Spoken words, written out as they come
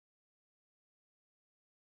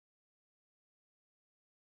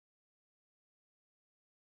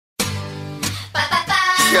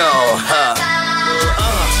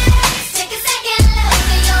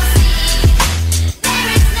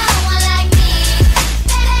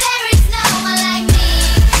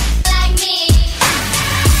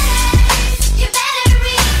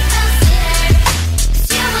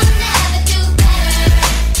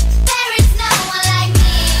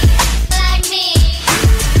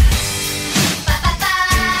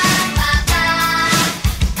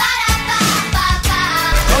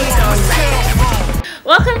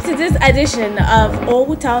Welcome to this edition of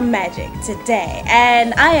Old Town Magic today,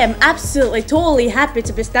 and I am absolutely totally happy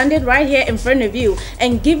to be standing right here in front of you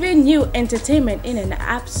and giving you entertainment in an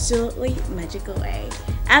absolutely magical way.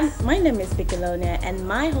 And my name is Bicolonia, and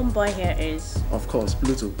my homeboy here is, of course,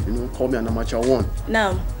 Pluto. You know, call me an amateur one.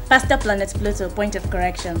 No, Faster Planet Pluto. Point of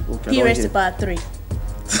correction. Okay, P raised to power 3.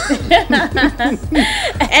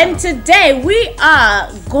 And today we are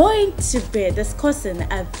going to be discussing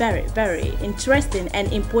a very, very interesting and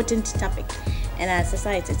important topic in our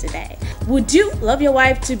society today. Would you love your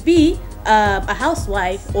wife to be a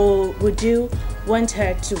housewife, or would you want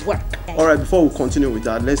her to work? Alright, before we continue with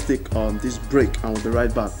that, let's take this break and we'll be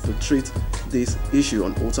right back to treat this issue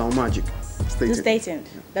on Old Town Magic. Stay tuned.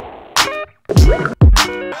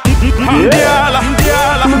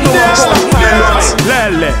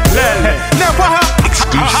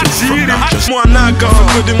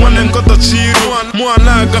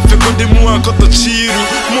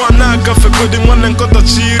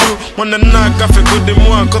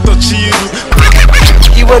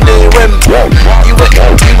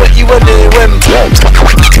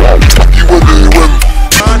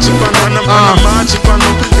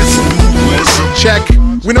 Check.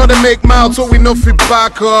 We know they make mouths, so we know fit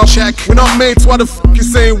back up. Check. We not mates, what the f you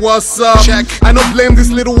saying what's up? Check. I don't blame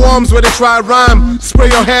these little worms where they try rhyme. Spray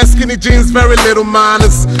your hair, skinny jeans, very little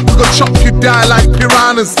manners. We gon' chop you down like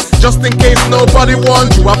piranhas. Just in case nobody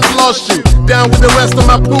wants you, I flush you down with the rest of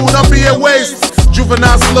my pool, don't be a waste.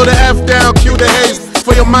 Juvenile, slow the F down, cue the haste.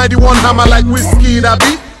 For your mighty one hammer like whiskey, that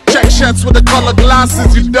be. Check shirts with the color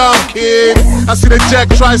glasses, you dumb kid. I see the jack,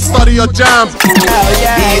 try study your jam.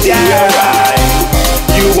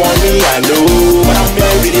 You want me, I know, but I'm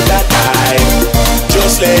married in that time.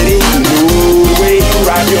 Just letting you know, the way you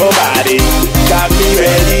rock your body got me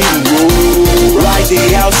ready to go. Right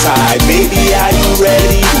there outside, baby, are you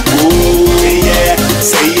ready to go? Yeah,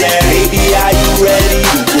 say yeah, baby, are you ready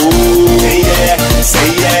to go? Yeah,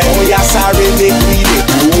 say yeah, oh yeah, sorry, make me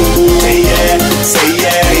go. Yeah, say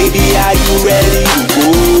yeah, baby, are you ready to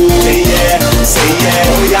go? Yeah, say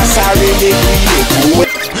yeah, oh yeah, sorry, make me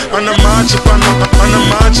go. On a marchipano, on a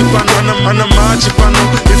marchipano, on a marchipano,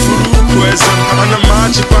 if you request, on a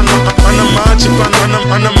marchipano, on a marchipano,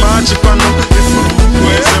 on a marchipano, if you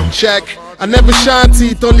request. Check. I never shine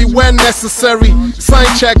teeth, only when necessary. Sign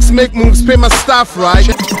checks, make moves, pay my staff right.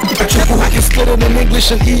 I can split it in English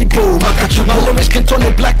and Igbo. Makachuku, my lyrics can turn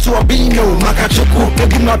it black to albino. Makachuku,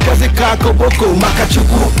 maybe not Pazika Boko.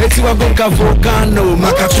 Makachuku, let's see what volcano.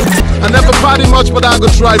 Makachuku. I never party much, but I go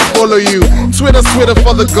try to follow you. Twitter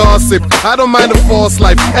for the gossip. I don't mind the false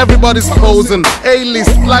life. Everybody's posing.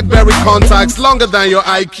 A-list, BlackBerry contacts, longer than your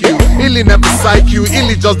IQ. Illy never psych you,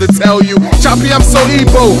 Illy just to tell you. Chappy, I'm so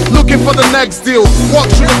Igbo, looking for the next deal. Walk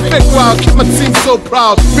through the fake crowd, keep my team so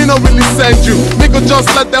proud. Me no really send you, nigga just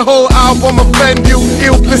let the whole album offend you.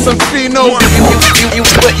 Ill listen, Fino.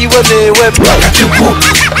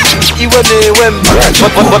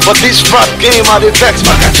 But this rap game are the facts.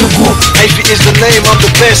 If it is the name of the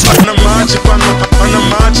best. On a marchipano, on a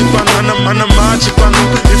marchipano, on a marchipano,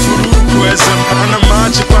 if you request. On a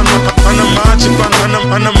marchipano, on a marchipano,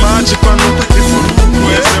 on a marchipano, if you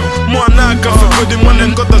request. Mwana kafe kodi mwana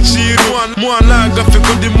nkota chiru. Mwana kafe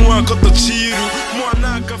kodi mwana nkota chiru.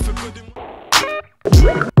 Mwana kafe kodi.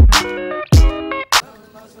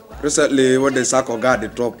 Recently, when the sack of guard the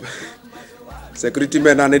top, security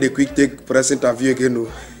men are need a quick take press interview again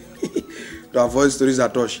to avoid stories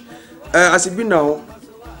at touch. As it be now,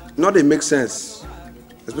 not they make sense,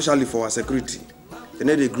 especially for our security. They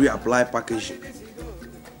need a agree apply package.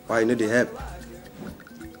 Why need the help?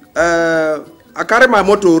 I carry my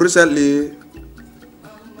motor recently.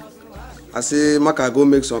 I say, Meca go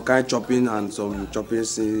make some kind chopping and some chopping,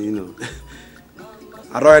 you know.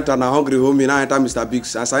 I don't enter a hungry home, I enter Mr.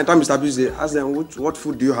 Biggs. As I enter Mr. Biggs, they ask them, what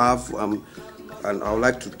food do you have? And I would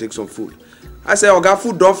like to take some food. I say, okay,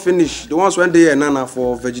 food don't finish. The ones when they nana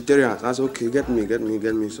for vegetarians. I say, okay, get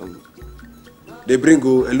me some. They bring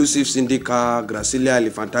elusive syndica, gracilia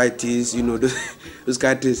elephantitis, you know, those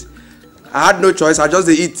kind of things. I had no choice, I just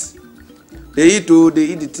they eat. They eat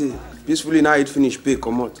it peacefully. Now eat finish, pay,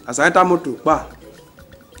 come out. As I enter motor, bah,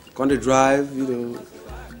 come they drive, you know,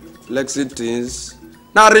 flexing things.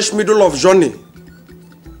 Now reach middle of journey.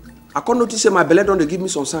 I can't notice my belly don't give me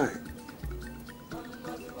some sign.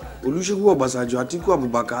 Olusegun Obasanjo, Atiku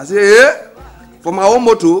Abubakar. I say, for my own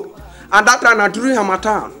motor. And that time, during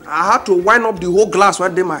Hamatan, I had to wind up the whole glass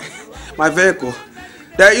right there my vehicle.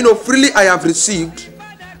 That, you know, freely I have received.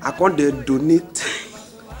 I can't donate.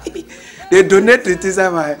 They donate it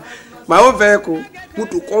inside my own vehicle.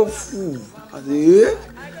 Put to come food. I say,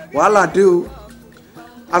 while I do.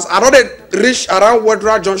 As I don't reach around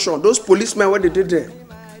Wadra Junction, those policemen, what they did there?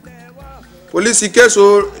 Police,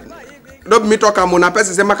 so don't me talk, I'm on a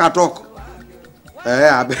person, say, I talk.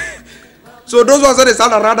 So those ones that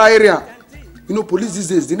stand around that area, you know, police these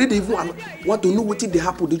days, they don't even want to know what they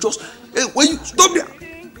happen. They just, hey, when you stop there.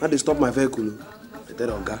 Now they stop my vehicle. They tell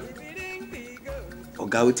Oga,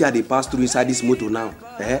 what they pass through inside this motor now?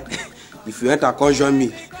 If you enter, come join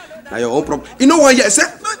me. Now your own problem. You know what? You say,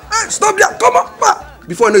 hey, stop there, come on.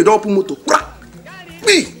 Before you know, you don't open motor.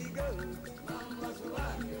 Me.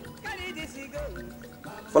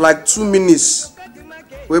 For like 2 minutes,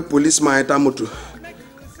 where policeman enter motor.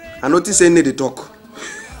 I notice any they talk.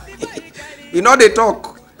 You know they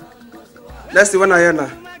talk. That's the one I hear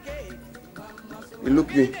now. You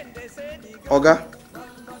look me. Oga.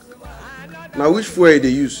 Now which fuel they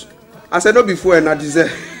use? I said no before na diesel.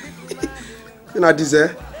 Na diesel.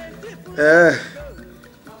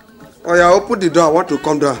 Oh yeah, open the door. I want to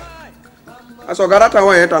come down. I said, Oga, that time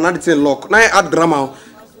when I enter, now the thing lock. Now I add grammar.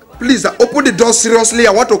 Please open the door seriously.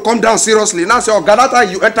 I want to come down seriously. Now I say, Oga, that time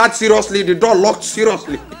you entered seriously. The door locked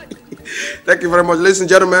seriously. Thank you very much, ladies and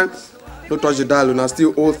gentlemen. Don't touch the dial. Now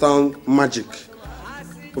still Old Town Magic.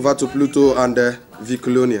 Over to Pluto and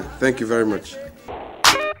Vicolonia. Thank you very much.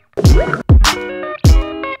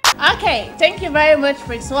 Okay, thank you very much,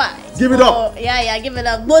 Prince White. Give it up. Yeah, give it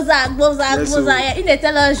up. Bozak. Yeah, if they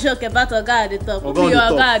tell us joke about a guy at the top,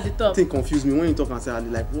 Oga at the top. Thing confuse me when you talk and say,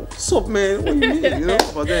 like, what's up, man? What do you mean? You know,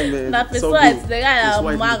 for them, man. Now, Prince White, the guy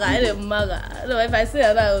is maga. No, if I say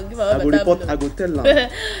that, I'll give a report. I go tell her.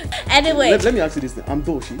 Anyway, let me ask you this thing. I'm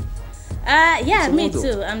Doshi. Yeah, so me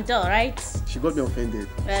too. I'm dull, right? She got me offended.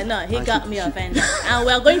 No, he got me offended. And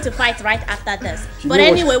we're going to fight right after this. But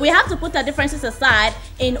anyway, we have to put our differences aside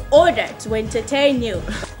in order to entertain you.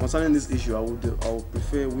 Concerning this issue, I would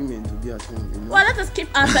prefer women to be at home. You know? Well, let us keep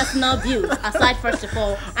our personal views aside first of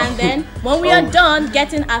all. And then when we are done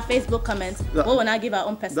getting our Facebook comments, we will now give our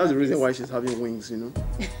own personal That's the reason views. why she's having wings, you know?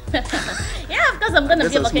 Yeah, of course I'm going to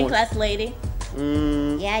be a working class lady.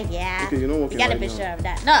 Yeah. Okay, you know what? You gotta be sure of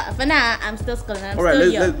that. No, for now, I'm still schooling. I'm Alright, still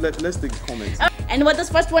young. let's take the comments. And what this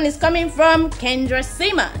first one is coming from Kendra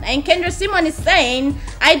Simon. And Kendra Simon is saying,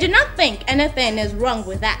 I do not think anything is wrong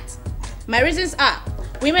with that. My reasons are,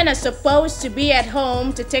 women are supposed to be at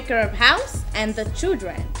home to take care of house and the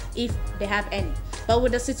children, if they have any. But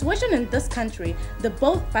with the situation in this country, the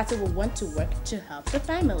both parties will want to work to help the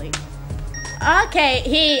family. Okay,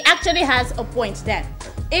 he actually has a point there.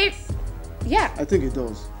 Yeah, I think it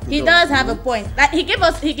does. He does have a point. Like he gave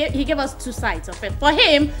us two sides of it. For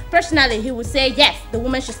him personally, he would say yes, the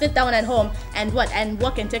woman should sit down at home and work and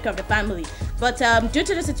take care of the family. But due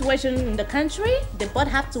to the situation in the country, they both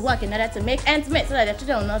have to work in order to make ends meet so that their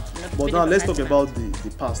children will not. But now let's talk about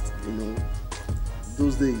the past. You know,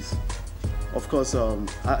 those days. Of course,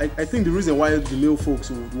 I think the reason why the male folks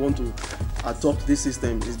would want to adopt this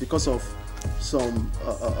system is because of some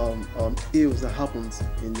ills that happens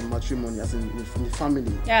in the matrimony, as in the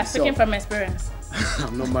family. Yeah, speaking from experience.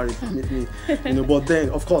 I'm not married, permit me. You know, but then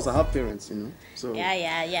of course I have parents, you know. So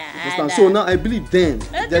Yeah. So now I believe then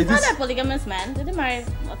the father polygamous man didn't marry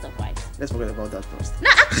lots of wives. Let's forget about that first. No,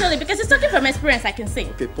 actually, because it's talking from experience, I can see.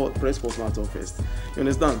 Okay, press pause now talk first. You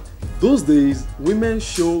understand? Those days, women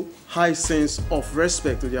show high sense of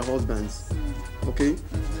respect to their husbands. Okay,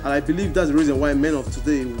 and I believe that's the reason why men of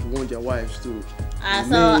today would want their wives to.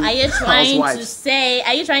 So are you trying to say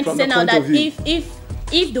now that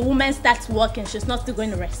if the woman starts working, she's not still going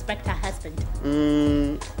to respect her husband?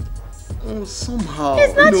 Somehow.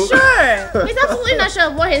 He's not sure. He's absolutely not sure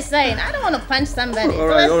of what he's saying. I don't want to punch somebody. All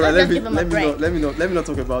right. Let's give him a break. Let me not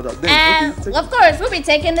talk about that. And of course, we'll be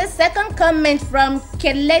taking the second comment from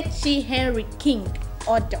Kelechi Henry King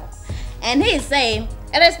Odo, and he is saying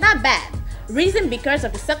it is not bad. Reason because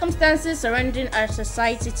of the circumstances surrounding our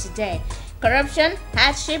society today. Corruption,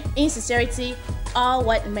 hardship, insincerity, all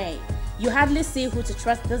what may. You hardly see who to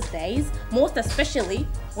trust these days, most especially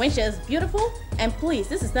when she is beautiful. And please,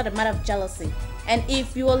 this is not a matter of jealousy. And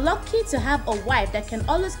if you are lucky to have a wife that can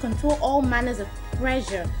always control all manners of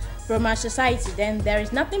pressure from our society, then there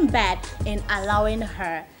is nothing bad in allowing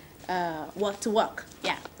her to work.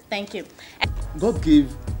 Yeah, thank you. God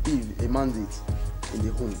gave Eve a mandate in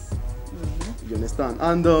the home. You understand?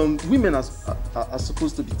 And women are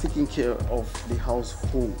supposed to be taking care of the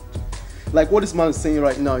household. Like what this man is saying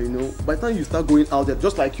right now, you know, by the time you start going out there,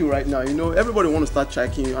 just like you right now, you know, everybody want to start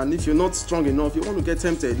checking you, and if you're not strong enough, you want to get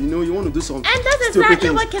tempted, you know, you want to do something. And that's exactly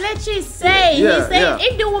what Kelechi is saying. He's saying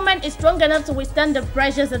if the woman is strong enough to withstand the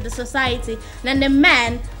pressures of the society, then the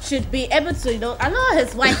man should be able to, you know, allow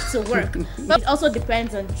his wife to work. But it also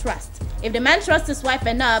depends on trust. If the man trusts his wife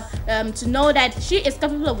enough to know that she is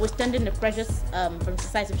capable of withstanding the pressures from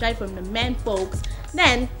society, especially from the men folks,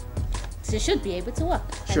 then she should be able to work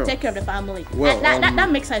and take care of the family. Well,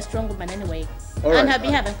 that makes her a strong woman anyway. On her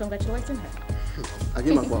behalf, I'm congratulating her.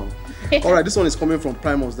 All right, this one is coming from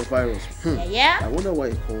Primus the Virus. Yeah. I wonder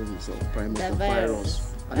why he calls himself Primus the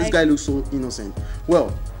Virus. And this guy looks so innocent.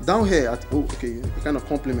 Well, down here at a kind of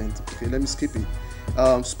compliment. Okay, let me skip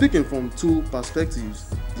it. Speaking from two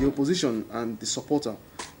perspectives, the opposition and the supporter,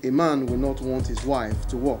 a man will not want his wife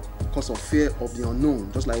to work because of fear of the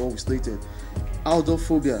unknown, just like what we stated. Outdoor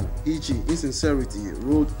phobia, e.g. insincerity,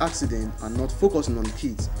 road accident, and not focusing on the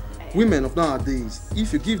kids. Women of nowadays,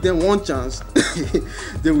 if you give them one chance,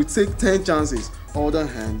 they will take 10 chances. On the other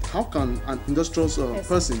hand, how can an industrious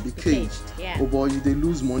person be caged? Oh boy, they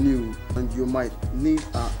lose money and you might need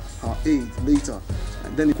her aid later.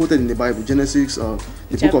 And then he quoted in the Bible, Genesis, the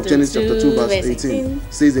book of Genesis chapter 2 verse 18,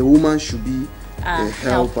 says a woman should be a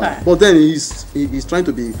helper. But then he's trying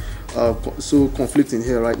to be so conflicting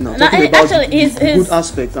here right now. Talking about the good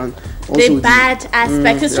aspect and also the bad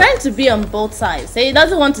aspect. He's trying to be on both sides. So he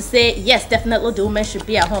doesn't want to say, yes, definitely the woman should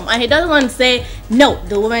be at home. And he doesn't want to say, no,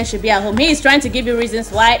 the woman should be at home. He is trying to give you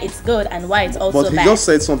reasons why it's good and why it's also bad. But he just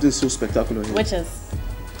said something so spectacular here. Which is?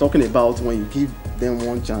 Talking about when you give them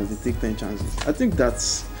one chance, they take 10 chances. I think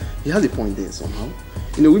that's, he has a point there somehow.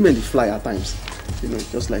 You know, women, they fly at times. You know,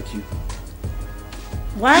 just like you.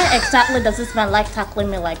 Why exactly does this man like tackling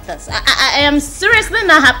me like this? I am seriously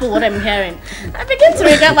not happy with what I'm hearing. I begin to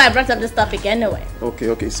regret why I brought up this topic anyway.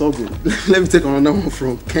 Okay, so good. Let me take another one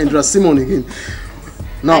from Kendra Simon again.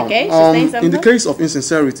 Now, in the case of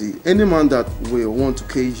insincerity, any man that will want to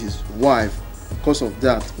cage his wife because of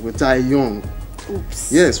that will die young.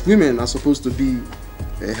 Oops. Yes, women are supposed to be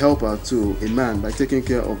a helper to a man by taking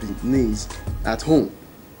care of the needs at home.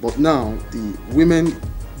 But now, the women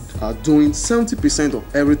are doing 70%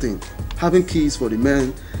 of everything, having kids for the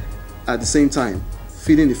men at the same time,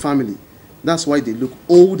 feeding the family. That's why they look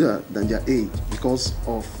older than their age, because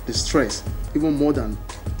of the stress, even more than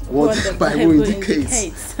what the Bible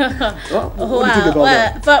indicates. What do you think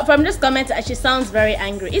about that? From this comment, she sounds very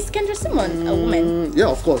angry. Is Kendra Simon a woman? Yeah,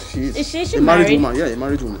 of course she is. Is she a married woman? Yeah, a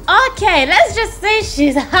married woman. Okay, let's just say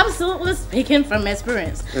she's absolutely speaking from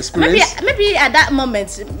experience. Maybe at that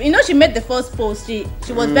moment, you know, she made the first post. She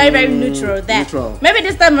was very neutral there. Maybe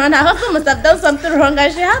this time around, her husband must have done something wrong,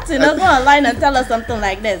 and she had to go online and tell us something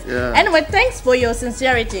like this. Yeah. Anyway, thanks for your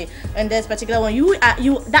sincerity in this particular one.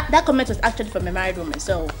 That comment was actually from a married woman.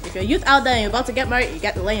 So if you're a youth out there and you're about to get married, you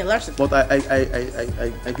got to learn your lesson. But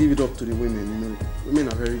I give it up to the women. You know, women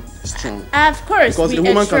are very strong. Of course, because the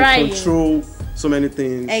woman can control so many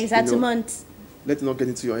things. Exactly. You know, let it not get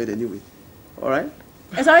into your head anyway. All right.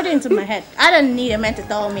 It's already into my head. I don't need a man to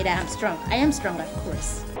tell me that I'm strong. I am strong, of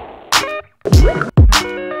course.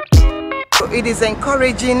 It is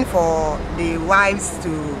encouraging for the wives to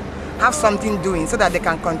have something doing so that they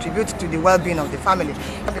can contribute to the well-being of the family.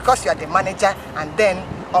 Because you are the manager and then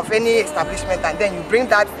of any establishment, and then you bring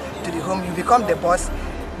that to the home, you become the boss.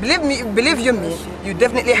 Believe you me, you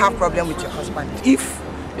definitely have problem with your husband. If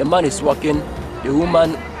the man is working, the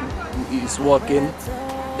woman is working,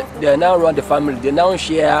 they now run the family, they now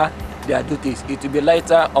share their duties. It will be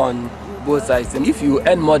lighter on both sides. And if you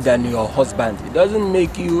earn more than your husband, it doesn't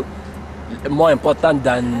make you more important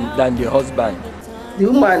than the husband. The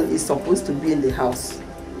woman is supposed to be in the house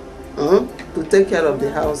to take care of the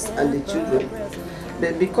house and the children.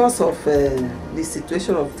 But because of the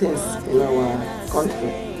situation of things in our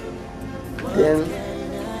country,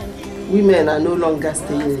 then women are no longer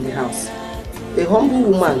staying in the house. A humble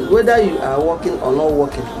woman, whether you are working or not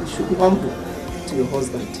working, you should be humble to your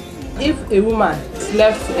husband. If a woman is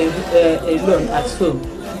left alone at home,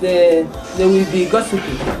 there will be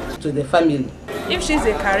gossiping to the family. If she's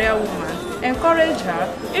a career woman, encourage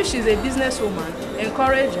her. If she's a businesswoman,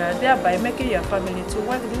 encourage her, thereby making your family to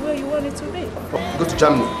work the way you want it to be. Go to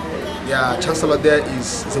Germany. Their chancellor there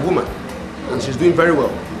is a woman, and she's doing very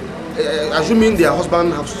well. Assuming their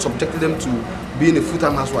husband have subjected them to being a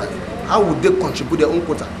full-time housewife, how would they contribute their own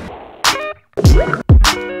quota?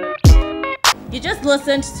 You just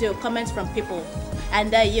listened to comments from people,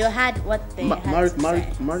 and you had what they had to say.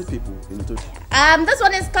 Married people in Turkey. This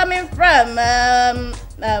one is coming from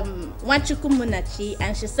Wanchuku Munachi,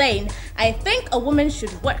 and she's saying, I think a woman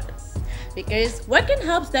should work because working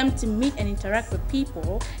helps them to meet and interact with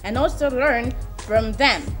people and also learn from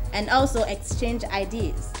them and also exchange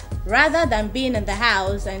ideas rather than being in the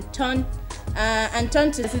house and turn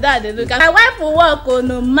to see that they look at. My wife will work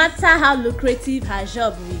no matter how lucrative her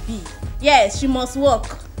job will be. Yes, she must work.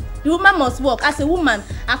 The woman must work. As a woman,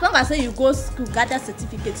 as long as you go school, gather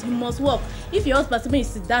certificates, you must work. If your husband when you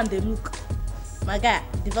sit down, they look. My guy,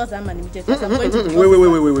 divorce that man immediately. I'm going to wait.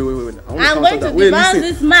 I'm going to divorce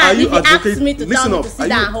this man if he asks me to tell me to sit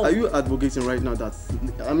down home. Are you advocating right now that,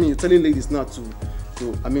 I mean, you're telling ladies not to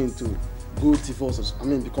go divorce,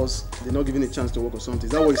 because they're not given a chance to work or something?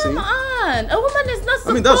 Is that what you're saying? Come on, a woman is not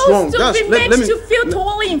supposed that's wrong. to be made to feel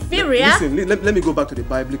totally inferior. Listen, let me go back to the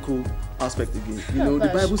biblical aspect again. The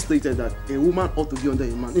Bible stated that a woman ought to be under a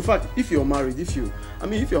man. In fact, if you're married, if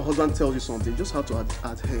your husband tells you something, you just have to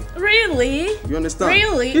adhere. Really? You understand?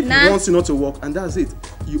 Really? If he wants you not to work, and that's it.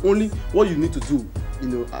 What you need to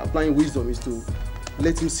do, applying wisdom, is to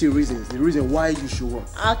let him see the reason why you should work.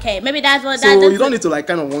 Okay, maybe that's what. So you don't need to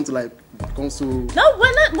want to become so. No,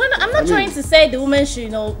 we're not. I'm not trying to say the woman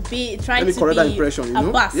should be trying to be a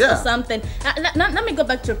boss or something. Let me go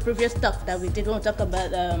back to the previous stuff that we did when we talk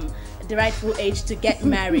about the rightful age to get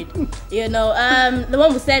married. The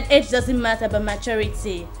one who said age doesn't matter but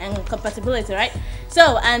maturity and compatibility, right?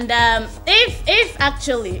 So if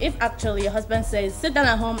actually your husband says sit down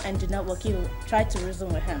at home and do not work, you try to reason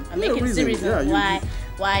with him and make him see reason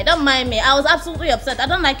why. Don't mind me. I was absolutely upset. I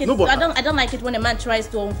don't like it. I don't like it when a man tries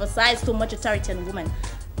to emphasize too much authority on women.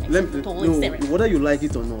 Whether you like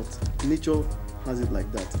it or not, nature has it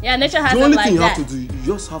like that. Yeah, nature has it like that. The only thing you have to do, you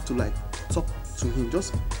just have to talk to him.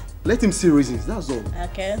 Just let him see reasons. That's all.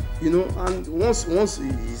 Okay. And once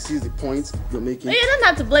he sees the point you're making. You don't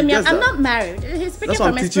have to blame me. I'm not married. He's speaking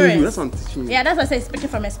from experience. That's what I'm teaching you. Yeah, that's what I say. Speaking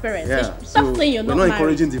from experience. Yeah. Stop saying you're not married. We're not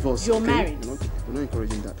encouraging divorce. You're married. We're not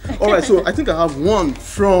encouraging that. All right. So I think I have one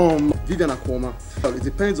from Vivian Akwoma. It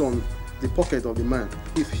depends on the pocket of the man.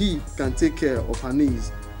 If he can take care of her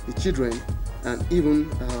needs, the children, and even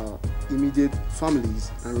immediate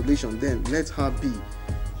families and relations, then let her be.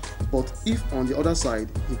 But if on the other side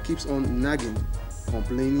he keeps on nagging,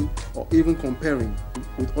 complaining, or even comparing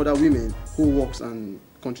with other women who works and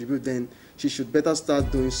contribute, then she should better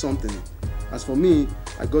start doing something. As for me,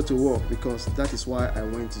 I got to work because that is why I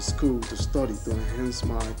went to school to study, to enhance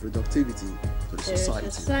my productivity to the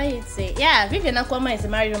society. Yeah, Vivian Akwoma is a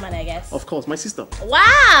married woman, I guess. Of course, my sister.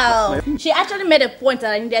 Wow! She actually made a point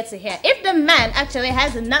that I needed to hear. If the man actually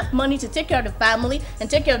has enough money to take care of the family and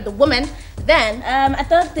take care of the woman, then I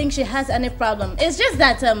don't think she has any problem. It's just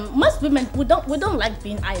that most women we don't like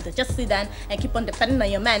being idle. Just sit down and keep on depending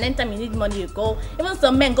on your man. Anytime you need money, you go. Even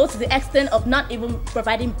some men go to the extent of not even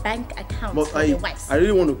providing bank accounts for their wives. I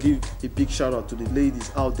really want to give a big shout out to the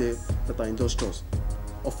ladies out there that are industrious.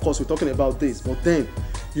 Of course, we're talking about this, but then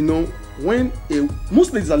when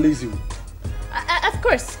most ladies are lazy. Of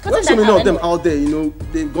course, there are so many of them out there.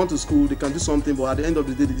 They've gone to school, they can do something, but at the end of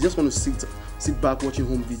the day, they just want to sit back watching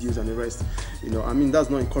home videos and the rest. That's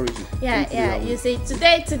not encouraging. Yeah. You see,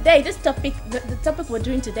 today, this topic, the topic we're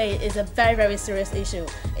doing today is a very, very serious issue.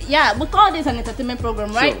 Yeah, we call this an entertainment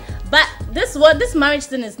program, right? Sure. But this marriage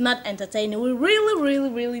thing is not entertaining. We really, really,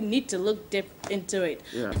 really need to look deep into it.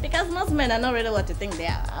 Yeah. Because most men are not really what you think they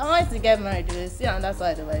are. I want to get married, you see on that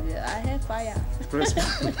side of the idea. I have fire.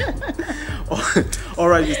 All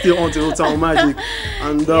right, you're still on to Old Town Magic,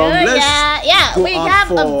 and let's go we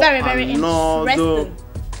have a very, very interesting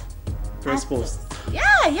press post.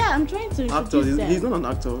 Yeah, I'm trying to actor. He's not an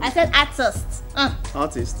actor. I said artist.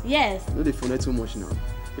 Artist. Yes. No, they phone too much now.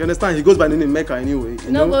 You understand? He goes by the name Meca anyway.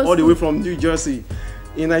 All the way from New Jersey,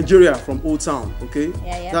 in Nigeria, from Old Town. Okay.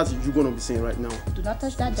 Yeah. That's what you're gonna be saying right now. Do not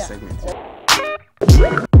touch that segment.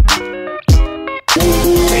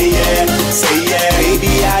 Say yeah,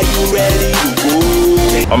 baby, are you ready to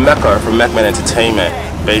go? I'm Meca from Mecmen Entertainment,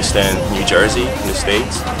 based in New Jersey, in the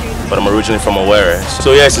States, but I'm originally from Owerri.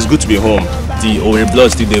 So yes, it's good to be home. The Owerri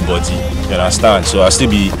blood still there, body, you understand? So I still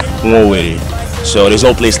be Owerri. So there's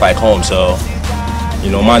no place like home. So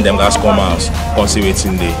man, them guys come out, come see what's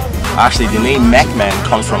in there. Actually, the name Mecmen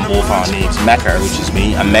comes from both our names, Meca, which is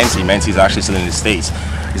me, and Menti is actually still in the States.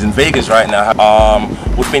 He's in Vegas right now.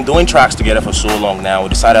 We've been doing tracks together for so long now. We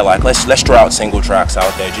decided let's throw out single tracks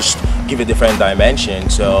out there, just give a different dimension.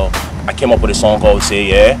 So I came up with a song called Say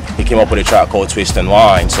Yeah. He came up with a track called Twist and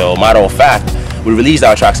Wine. So matter of fact, we released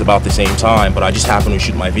our tracks about the same time, but I just happened to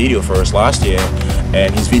shoot my video first last year,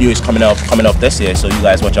 and his video is coming up this year, so you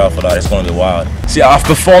guys watch out for that. It's gonna be wild. See, I've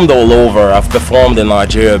performed all over. I've performed in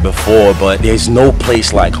Nigeria before, but there's no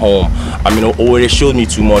place like home. I mean, it showed me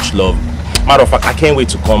too much love. Matter of fact, I can't wait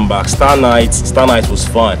to come back. Star Nights was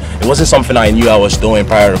fun. It wasn't something I knew I was doing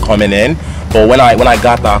prior to coming in, but when I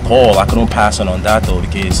got that call, I couldn't pass on that though,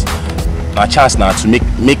 because my chance now to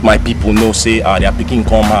make my people know, say they are picking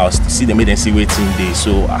come house to see them, make them see waiting day.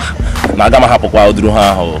 So now I got my happy while through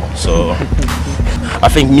her. So I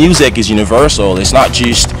think music is universal. It's not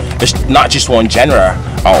just one genre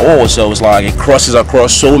at all. So it's like it crosses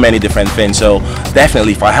across so many different things. So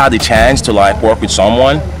definitely, if I had the chance to like work with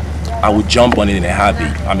someone, I would jump on it in a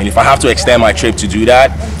heartbeat. I mean, if I have to extend my trip to do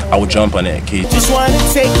that, I would jump on it, kid. Just wanna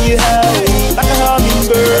take you home like a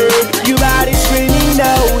hummingbird. You body screaming,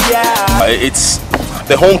 oh yeah. It's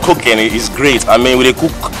the home cooking is great. I mean, we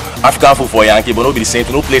cook African food for Yankee, but not be the same.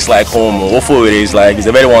 No place like home. What food it is like? It's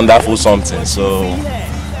a very wonderful something. So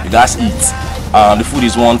you guys eat. The food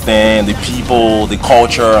is one thing. The people, the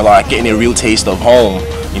culture, like getting a real taste of home.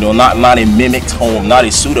 You know, not a mimicked home, not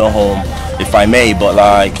a pseudo home, if I may, but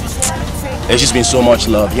like. There's just been so much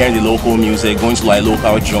love, hearing the local music, going to like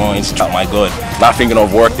local joints. Oh my god, not thinking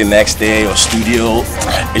of work the next day or studio.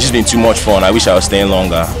 It's just been too much fun. I wish I was staying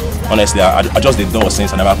longer. Honestly, I just did those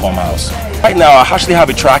since I never come house. Right now, I actually have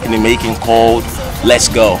a track in the making called Let's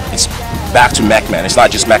Go. It's back to Mecmen. It's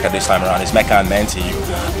not just Meca this time around, it's Meca and Menti.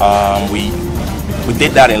 We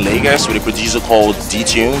did that in Lagos with a producer called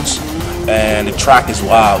D-Tunes, and the track is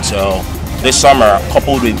wild. So this summer,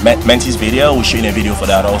 coupled with Menti's video, we're shooting a video for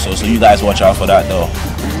that also, so you guys watch out for that though.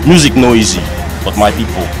 Music no easy, but my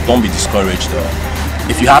people, don't be discouraged though.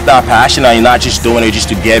 If you have that passion and you're not just doing it just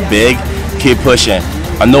to get big, keep pushing.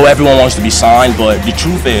 I know everyone wants to be signed, but the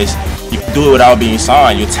truth is, you can do it without being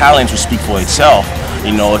signed. Your talent will speak for itself.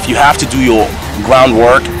 You know, if you have to do your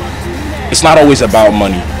groundwork, it's not always about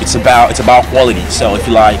money. It's about quality. So if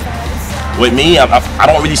you like, with me, I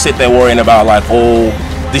don't really sit there worrying about like, oh,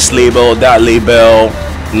 this label, that label.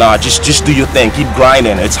 Nah, just do your thing. Keep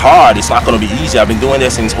grinding. It's hard. It's not gonna be easy. I've been doing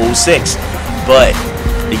this since 06, but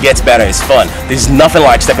it gets better. It's fun. There's nothing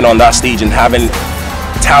like stepping on that stage and having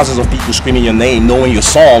thousands of people screaming your name, knowing your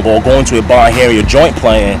song, or going to a bar and hearing your joint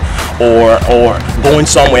playing, or going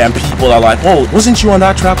somewhere and people are like, oh, wasn't you on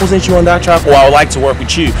that track? Wasn't you on that track? Or I would like to work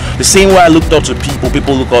with you. The same way I looked up to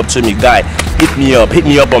people look up to me. Guy, hit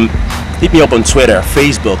me up on Twitter,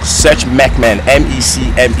 Facebook, search Mecmen,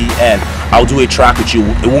 M-E-C-M-E-N. I'll do a track with you.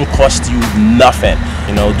 It won't cost you nothing.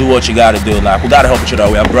 You know, do what you gotta do. Like, we gotta help each other.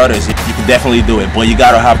 We are brothers. You can definitely do it, but you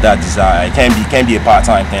gotta have that desire. It can't be a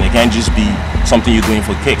part-time thing. It can't just be something you're doing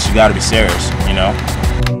for kicks. You gotta be serious, you know?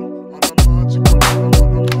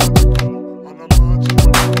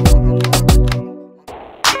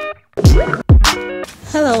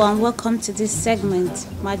 Hello and welcome to this segment,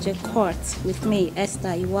 Magic Court, with me, Esther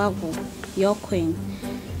Iwago, your queen.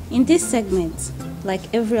 In this segment, like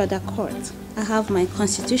every other court, I have my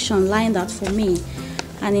constitution lined out for me,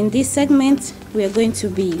 and in this segment, we are going to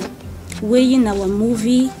be weighing our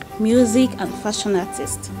movie, music, and fashion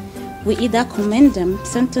artists. We either commend them,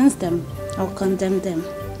 sentence them, or condemn them,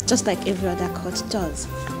 just like every other court does.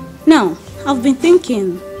 Now, I've been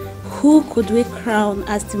thinking, who could we crown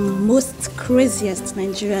as the most craziest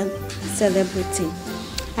Nigerian celebrity?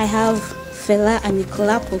 I have Fela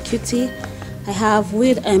Anikulapo Kuti, I have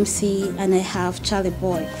Weird MC, and I have Charlie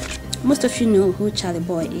Boy. Most of you know who Charlie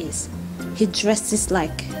Boy is. He dresses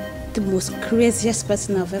like the most craziest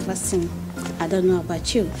person I've ever seen. I don't know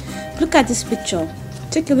about you. Look at this picture.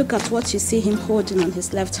 Take a look at what you see him holding on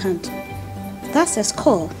his left hand. That's a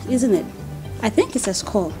skull, isn't it? I think it's a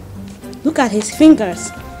skull. Look at his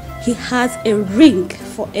fingers. He has a ring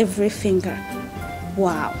for every finger.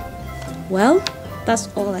 Wow. Well, that's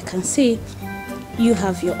all I can say. You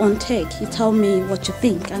have your own take. You tell me what you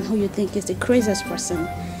think and who you think is the craziest person.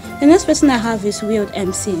 The next person I have is Weird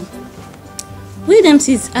MC. Weird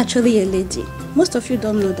MC is actually a lady. Most of you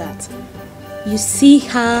don't know that. You see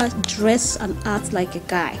her dress and act like a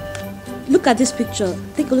guy. Look at this picture.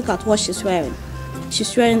 Take a look at what she's wearing.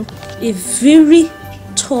 She's wearing a very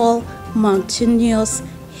tall, mountainous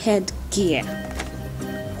headgear.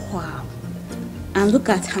 Wow. And look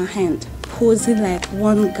at her hand, posing like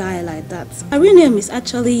one guy like that. Her real name is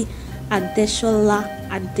actually Adeshola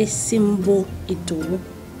Adesimbo Idoro.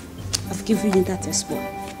 I've given you that expo.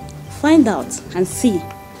 Find out and see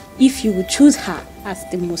if you would choose her as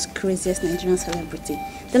the most craziest Nigerian celebrity.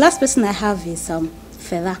 The last person I have is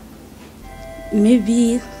Fela.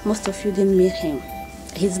 Maybe most of you didn't meet him.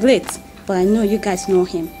 He's late, but I know you guys know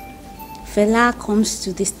him. Fela comes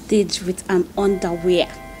to the stage with an underwear.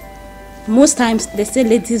 Most times they say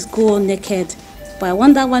ladies go naked, but I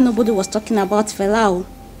wonder why nobody was talking about Fela.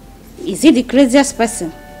 Is he the craziest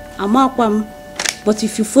person? I'm Akwam. But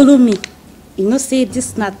if you follow me, you know say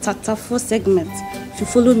this not Tata 4 segment. If you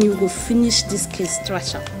follow me, we will finish this case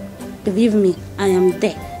thrasher. Believe me, I am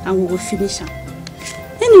there and we will finish him.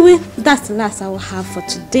 Anyway, that's the last I will have for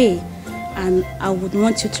today. And I would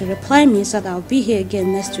want you to reply me so that I'll be here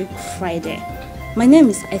again next week, Friday. My name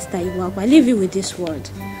is Esther Iwago. I leave you with this word.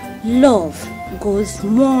 Love goes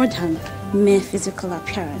more than mere physical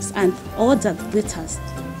appearance, and all that glitters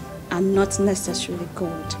are not necessarily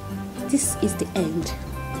gold. This is the end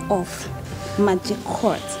of Magic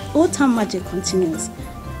Court. Old Town Magic continues.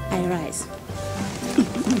 I rise.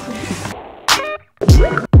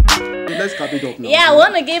 Let's cap it up now. Yeah, I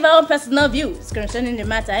want to give our own personal views concerning the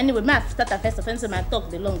matter. Anyway, ma start a first offense and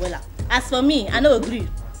talk the long way. As for me, I don't agree.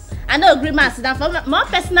 I don't agree, ma sit down for my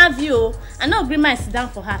personal view. I don't agree, ma sit down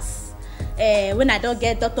for us. When I don't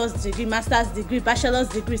get doctor's degree, master's degree, bachelor's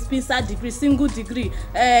degree, spinster degree, single degree,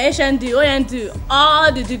 HND, OND,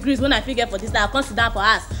 all the degrees. When I figure for this, I come sit down for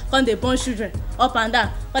us. Come they born children up and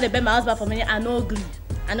down. Come they beg my husband for me. I don't agree.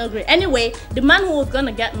 I don't agree. Anyway, the man who was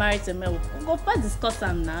gonna get married to me, we'll go first discuss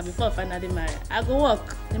him now before I finally marry. I go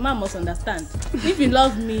work. The man must understand. If he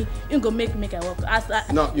loves me, he go make I work.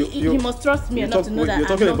 He must trust me enough to know that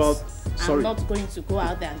I'm not going to go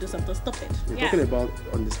out there and do something. Stop it. You're talking about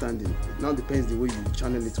understanding. It now depends the way you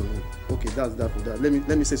channel it to him. Okay, that's that for that.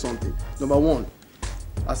 Let me say something. Number one,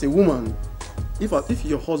 as a woman, if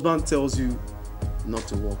your husband tells you not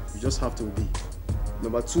to work, you just have to obey.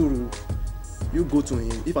 Number two rule, you go to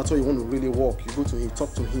him. If at all you want to really work, you go to him,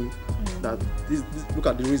 talk to him. That this look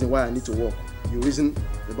at the reason why I need to work. You reason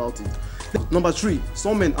about it. Number three,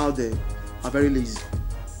 some men out there are very lazy.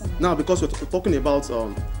 Now, because we're talking about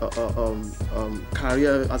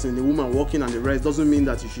career, as in a woman working and the rest, doesn't mean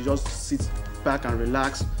that you should just sit back and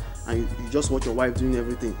relax and you just watch your wife doing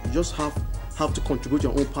everything. You just have to contribute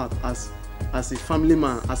your own part as a family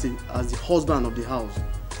man, as the husband of the house.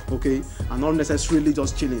 Okay, and not necessarily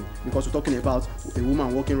just chilling, because we're talking about a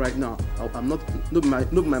woman working right now. I'm not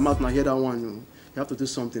my mouth now hear that one. You have to do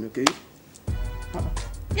something, okay?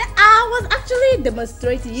 Yeah, I was actually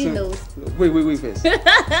demonstrating, you know. Wait first.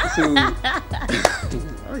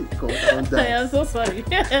 I am so sorry.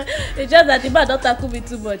 It's just that the man don't tackle me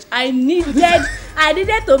too much. I needed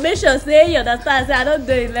to make sure say you understand. Say I don't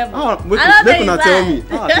do it level. I don't do it tell me.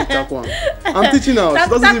 I'm teaching now. She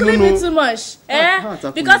doesn't even know. Me too much.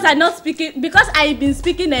 Because I'm not speaking. Because I've been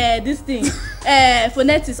speaking this thing,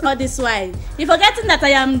 phonetics all this while. You forgetting that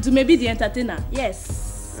I am maybe the entertainer. Yes.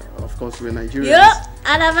 Of course, we're Nigerians. Yup,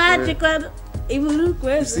 and I'm chicken.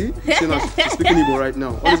 You see, she's speaking Igbo right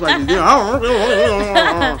now. All this like,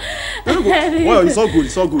 well, it's all good.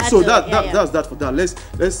 It's all good. So that's that for that.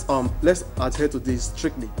 Let's adhere to this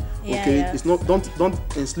strictly. Okay, it's not don't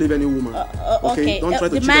enslave any woman. Okay, don't try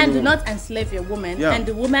to the man do not enslave your woman, and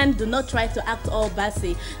the woman do not try to act all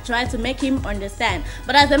bossy. Try to make him understand.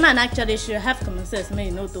 But as a man, actually, should have common sense. May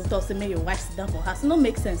you know, don't talk to me your wife sit down for her. So no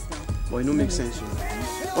make sense now. Well, it don't make sense.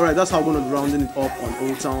 All right, that's how we're gonna be rounding it up on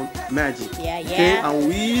Old Town Magic. Yeah. Okay, and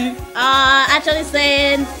we actually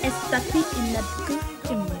saying estati in the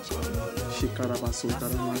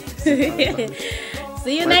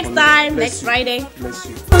See you next time, next Friday. Bless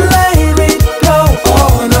you. Let it go,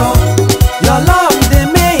 oh no, your love they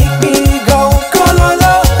make